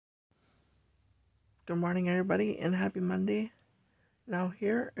Good morning, everybody, and happy Monday. Now,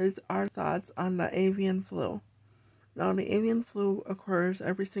 here is our thoughts on the avian flu. Now, the avian flu occurs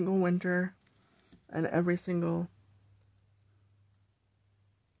every single winter and every single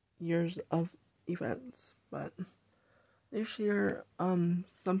years of events. But this year, some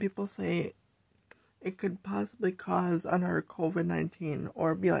people say it could possibly cause another COVID-19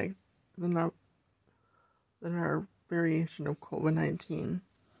 or be like another variation of COVID-19.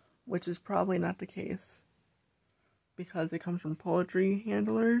 Which is probably not the case, because it comes from poultry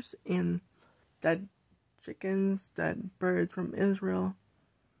handlers and dead chickens, dead birds from Israel.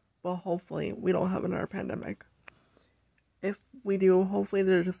 But hopefully we don't have another pandemic. If we do, hopefully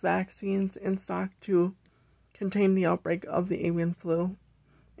there's vaccines in stock to contain the outbreak of the avian flu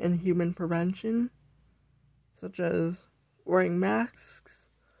and human prevention, such as wearing masks,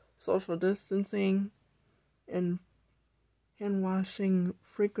 social distancing, and hand washing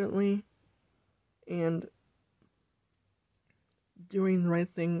frequently, and doing the right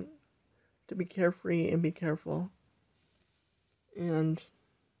thing to be carefree and be careful and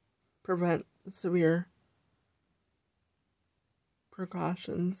prevent severe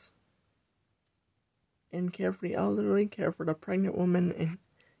precautions, and care for the elderly, care for the pregnant woman, and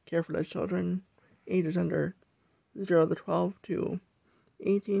care for the children ages under 0 to 12 to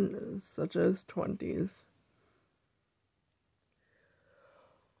 18, such as 20s.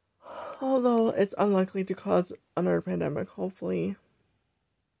 Although it's unlikely to cause another pandemic, hopefully,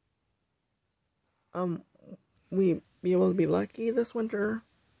 we be able to be lucky this winter.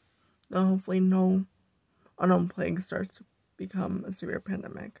 Now, hopefully, no unknown plague starts to become a severe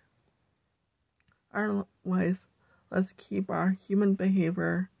pandemic. Otherwise, let's keep our human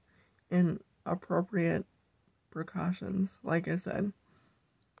behavior and appropriate precautions. Like I said,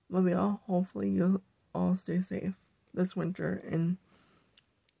 love y'all. Hopefully, you'll all stay safe this winter and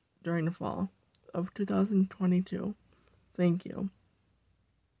during the fall of 2022. Thank you.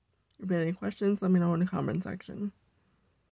 If you have any questions, let me know in the comment section.